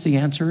others, the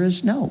answer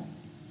is no.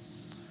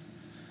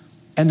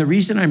 And the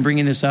reason I'm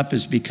bringing this up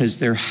is because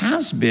there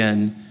has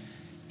been,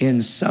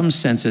 in some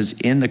senses,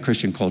 in the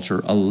Christian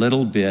culture, a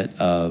little bit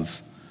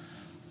of,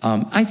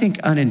 I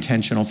think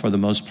unintentional for the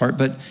most part,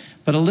 but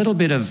a little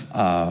bit of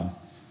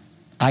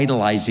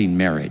idolizing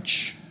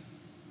marriage.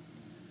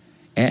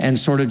 And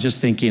sort of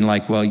just thinking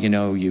like, well,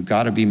 you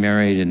got to be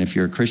married, and if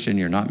you're a Christian,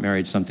 you're not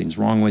married, something's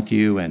wrong with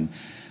you. And,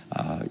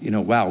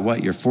 wow,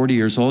 what, you're 40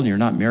 years old and you're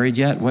not married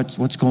yet?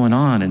 What's going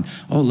on? And,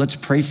 oh, let's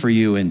pray for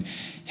you. And,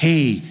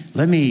 hey,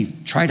 let me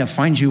try to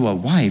find you a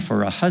wife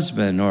or a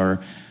husband or,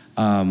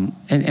 and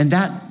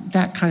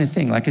that kind of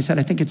thing. Like I said,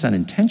 I think it's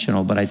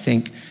unintentional, but I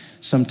think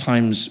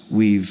sometimes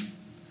we've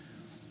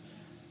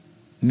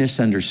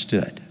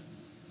misunderstood.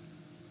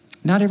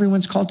 Not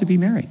everyone's called to be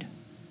married.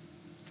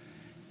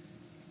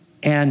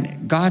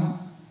 And God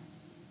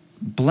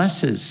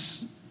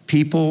blesses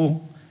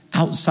people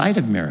outside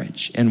of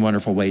marriage in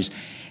wonderful ways.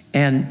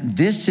 And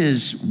this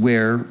is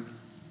where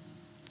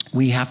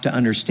we have to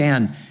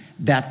understand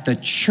that the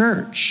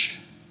church,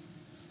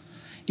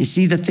 you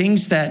see, the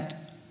things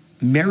that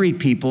married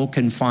people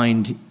can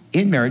find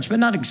in marriage, but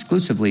not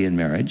exclusively in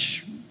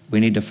marriage. We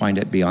need to find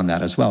it beyond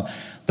that as well.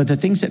 But the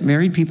things that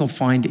married people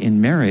find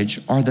in marriage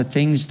are the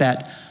things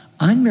that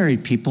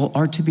unmarried people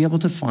are to be able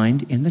to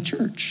find in the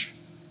church.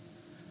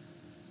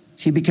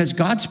 See, because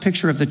God's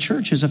picture of the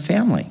church is a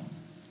family.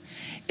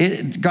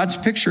 God's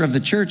picture of the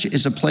church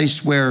is a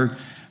place where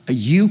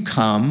you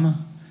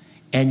come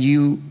and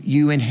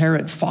you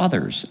inherit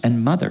fathers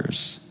and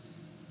mothers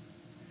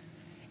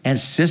and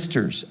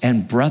sisters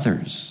and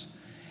brothers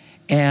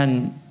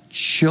and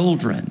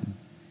children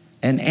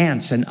and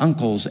aunts and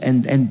uncles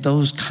and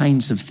those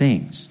kinds of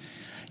things.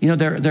 You know,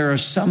 there are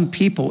some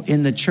people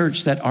in the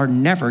church that are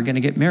never going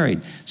to get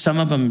married. Some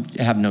of them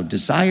have no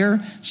desire.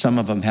 Some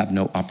of them have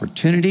no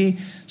opportunity.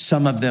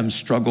 Some of them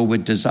struggle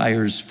with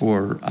desires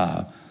for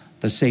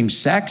the same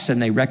sex, and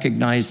they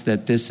recognize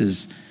that this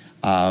is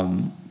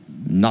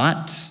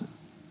not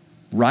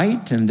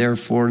right, and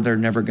therefore they're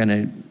never going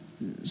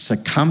to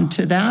succumb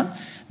to that.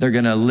 They're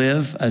going to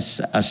live a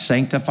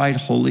sanctified,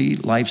 holy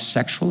life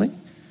sexually.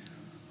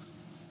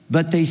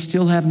 But they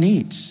still have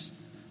needs.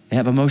 They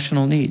have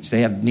emotional needs.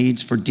 They have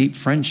needs for deep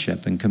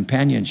friendship and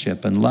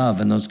companionship and love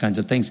and those kinds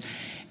of things.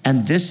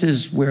 And this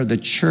is where the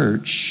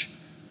church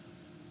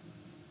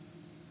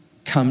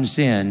comes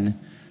in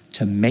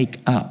to make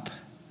up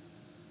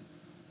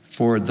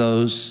for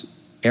those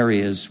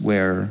areas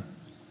where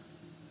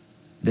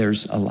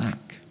there's a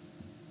lack.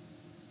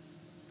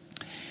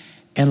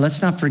 And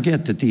let's not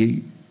forget that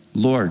the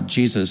Lord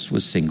Jesus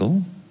was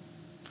single.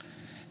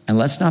 And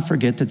let's not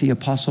forget that the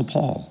Apostle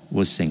Paul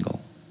was single.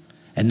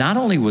 And not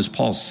only was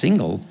Paul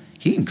single,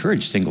 he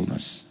encouraged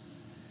singleness.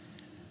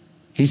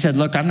 He said,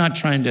 look, I'm not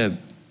trying to,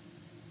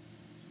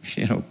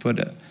 put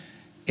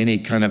any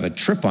kind of a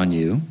trip on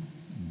you,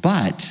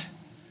 but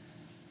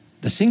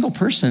the single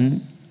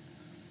person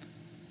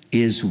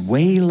is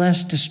way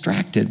less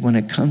distracted when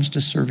it comes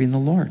to serving the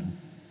Lord.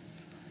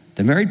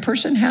 The married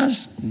person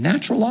has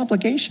natural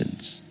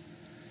obligations.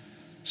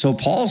 So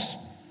Paul's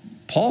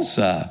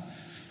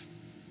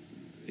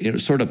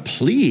sort of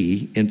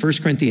plea in 1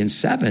 Corinthians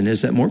 7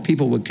 is that more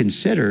people would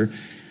consider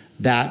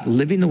that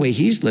living the way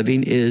he's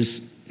living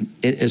is,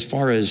 as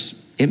far as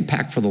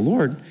impact for the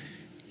Lord,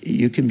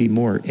 you can be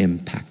more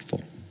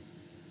impactful.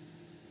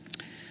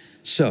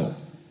 So,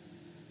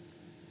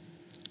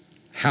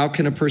 how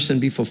can a person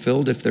be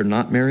fulfilled if they're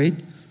not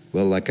married?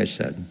 Well, like I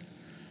said,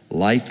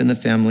 life in the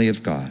family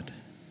of God.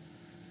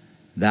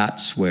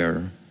 That's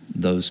where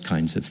those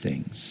kinds of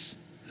things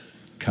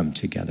come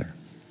together.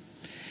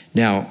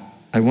 Now,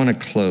 I want to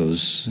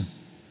close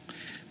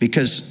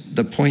because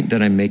the point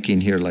that I'm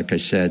making here, like I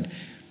said,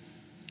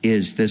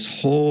 is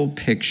this whole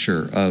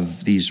picture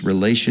of these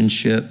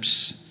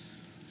relationships.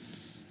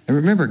 And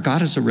remember,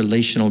 God is a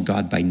relational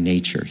God by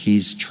nature.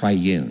 He's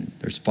triune.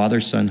 There's Father,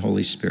 Son,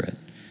 Holy Spirit.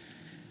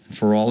 And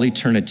for all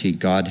eternity,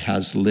 God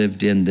has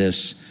lived in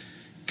this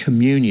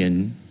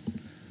communion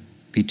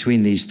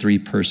between these three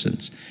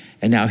persons.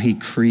 And now he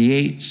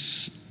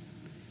creates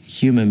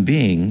human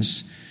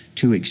beings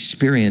to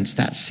experience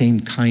that same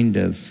kind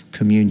of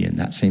communion,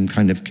 that same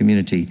kind of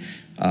community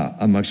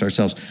amongst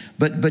ourselves.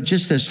 But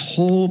just this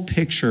whole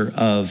picture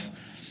of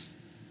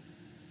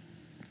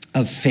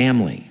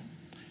family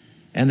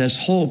and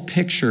this whole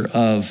picture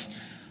of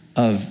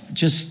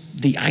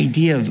just the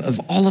idea of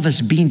all of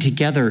us being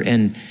together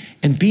and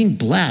being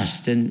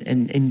blessed and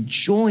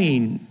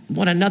enjoying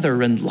one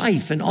another and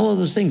life and all of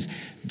those things,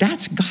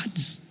 that's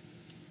God's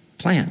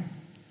plan.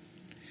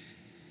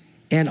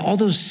 And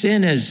although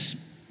sin has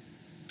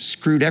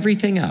screwed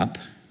everything up,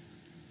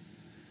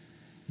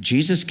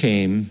 Jesus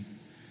came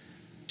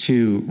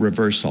to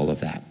reverse all of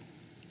that.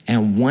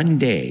 And one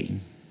day,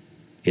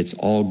 it's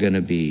all going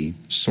to be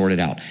sorted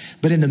out.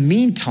 But in the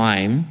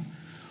meantime,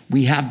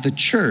 we have the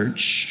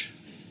church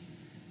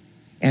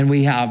and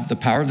we have the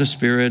power of the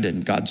Spirit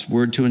and God's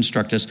word to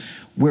instruct us,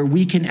 where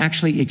we can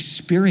actually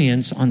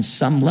experience on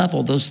some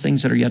level those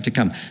things that are yet to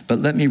come. But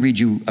let me read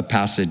you a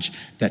passage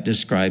that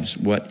describes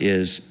what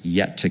is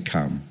yet to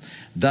come.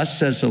 Thus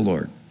says the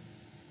Lord,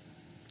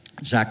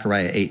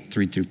 Zechariah 8,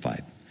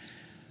 3-5.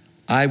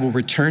 I will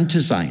return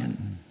to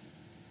Zion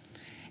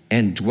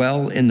and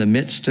dwell in the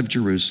midst of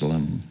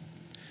Jerusalem.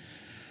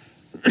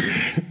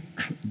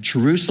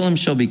 Jerusalem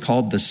shall be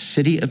called the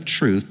city of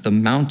truth, the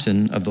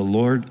mountain of the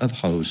Lord of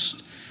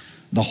hosts,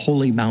 the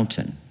holy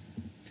mountain.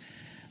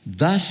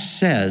 Thus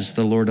says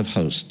the Lord of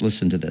hosts,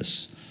 listen to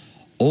this.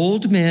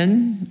 Old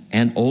men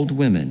and old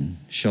women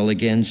shall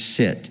again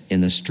sit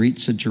in the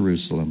streets of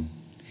Jerusalem,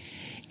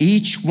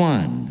 each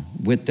one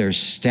with their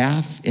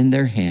staff in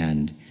their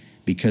hand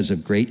because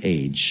of great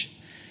age.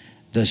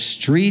 The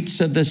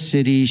streets of the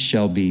city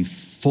shall be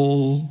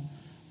full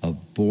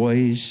of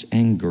boys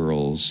and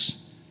girls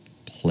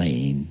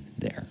playing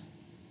there.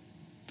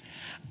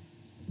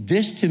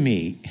 This to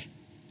me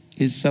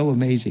is so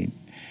amazing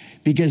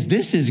because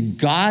this is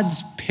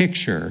God's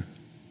picture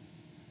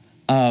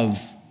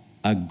of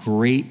a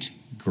great,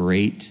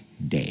 great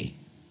day.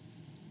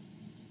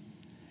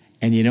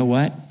 And you know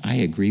what? I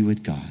agree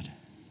with God.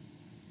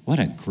 What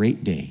a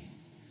great day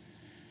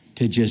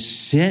to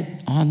just sit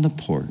on the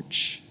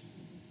porch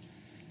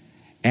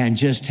and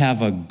just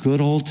have a good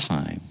old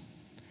time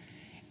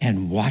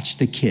and watch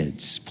the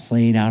kids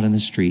playing out in the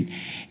street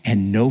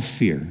and no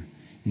fear,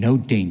 no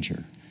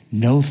danger,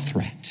 no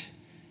threat,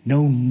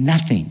 no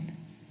nothing,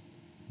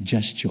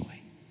 just joy.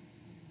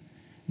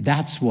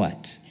 That's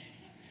what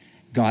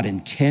God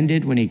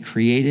intended when he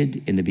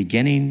created in the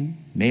beginning,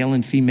 male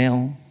and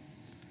female,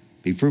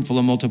 be fruitful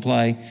and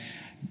multiply.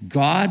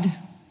 God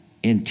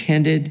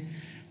intended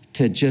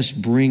to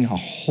just bring a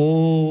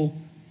whole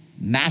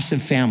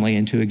massive family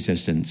into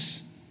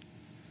existence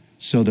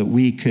so that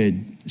we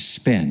could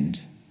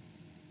spend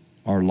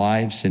our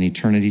lives and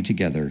eternity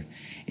together,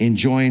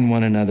 enjoying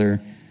one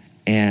another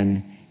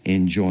and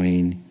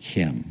enjoying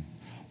him.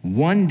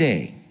 One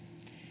day,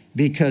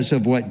 because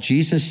of what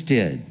Jesus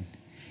did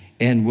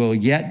and will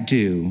yet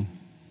do,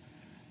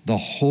 the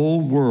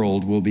whole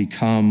world will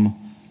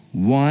become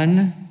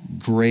one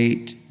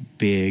great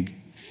big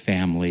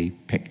family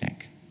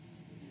picnic.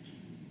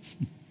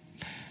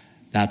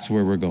 That's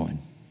where we're going,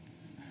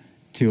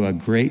 to a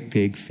great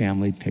big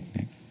family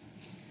picnic.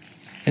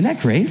 Isn't that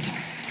great?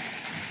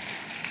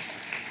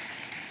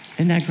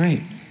 Isn't that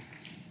great?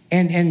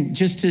 And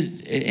just to,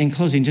 in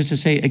closing, just to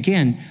say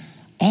again,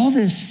 all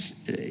this,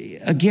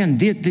 again,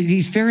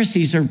 these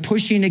Pharisees are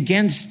pushing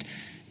against,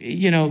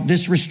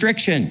 this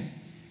restriction.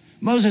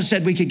 Moses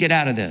said we could get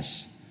out of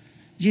this.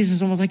 Jesus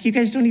was almost like,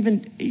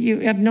 you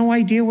have no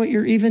idea what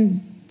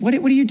what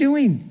are you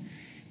doing?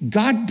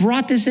 God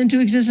brought this into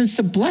existence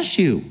to bless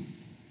you,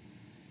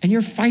 and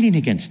you're fighting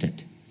against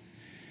it.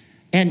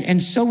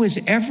 And so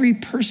is every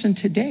person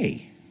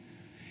today.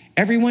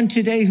 Everyone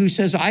today who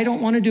says, I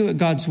don't want to do it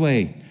God's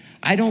way.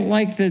 I don't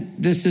like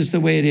that this is the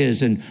way it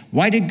is. And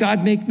why did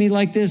God make me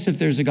like this if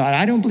there's a God?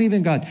 I don't believe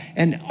in God.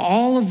 And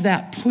all of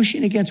that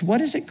pushing against, what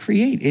does it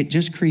create? It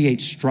just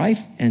creates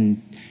strife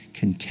and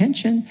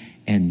contention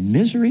and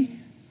misery.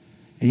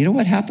 And you know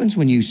what happens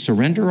when you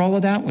surrender all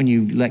of that, when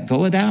you let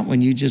go of that,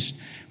 when you just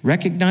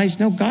recognize,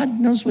 no, God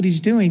knows what he's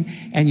doing,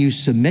 and you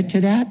submit to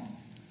that,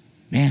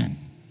 man,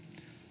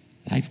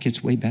 life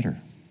gets way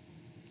better.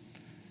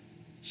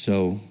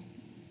 So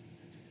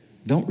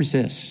don't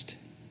resist.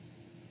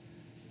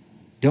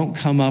 Don't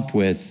come up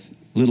with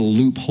little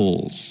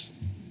loopholes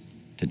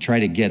to try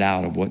to get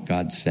out of what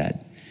God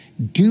said.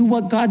 Do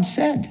what God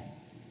said,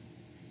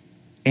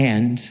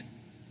 and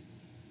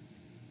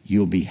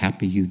you'll be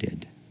happy you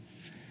did.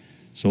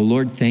 So,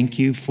 Lord, thank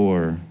you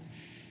for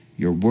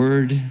your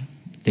word.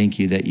 Thank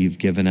you that you've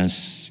given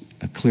us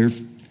a clear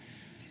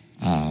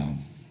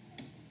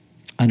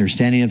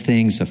understanding of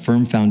things, a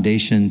firm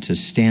foundation to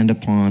stand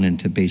upon and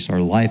to base our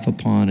life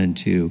upon, and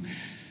to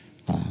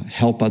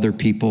help other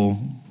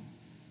people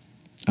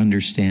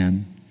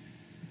understand.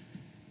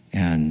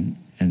 And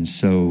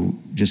so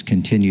just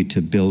continue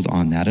to build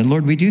on that. And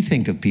Lord, we do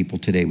think of people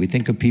today. We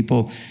think of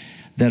people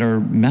that are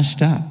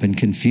messed up and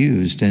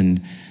confused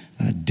and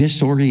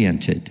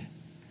disoriented.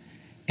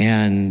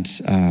 And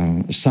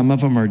some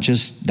of them are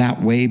just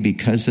that way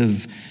because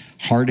of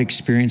hard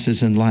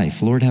experiences in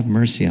life. Lord, have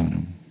mercy on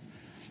them.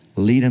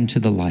 Lead them to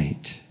the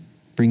light.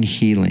 Bring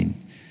healing.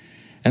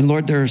 And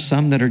Lord, there are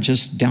some that are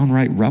just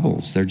downright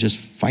rebels. They're just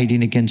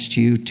fighting against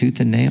you tooth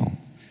and nail.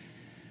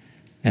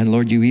 And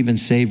Lord, you even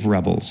save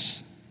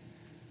rebels.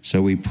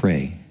 So we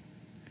pray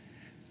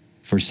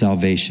for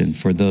salvation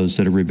for those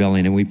that are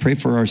rebelling. And we pray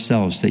for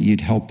ourselves that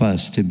you'd help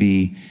us to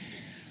be,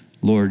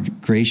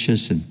 Lord,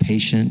 gracious and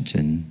patient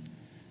and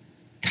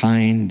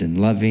kind and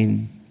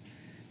loving,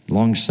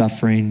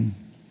 long-suffering,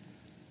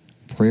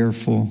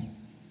 prayerful.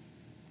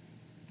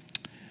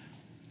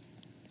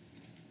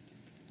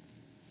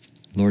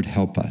 Lord,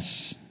 help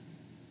us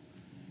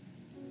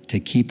to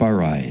keep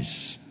our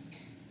eyes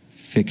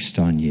fixed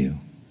on you,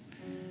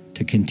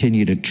 to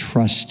continue to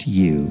trust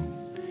you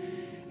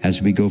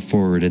as we go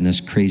forward in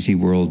this crazy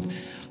world,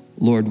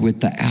 Lord, with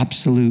the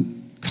absolute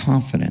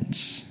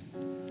confidence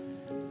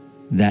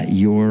that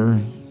you're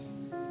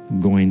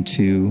going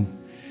to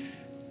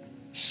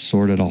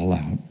sort it all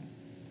out.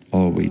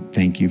 Oh, we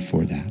thank you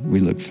for that. We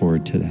look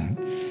forward to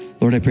that.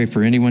 Lord, I pray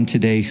for anyone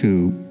today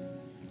who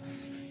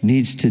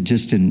needs to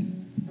just in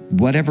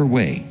whatever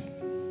way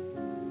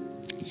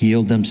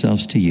yield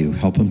themselves to you.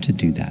 Help them to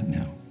do that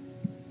now.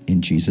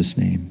 In Jesus'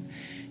 name,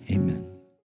 amen.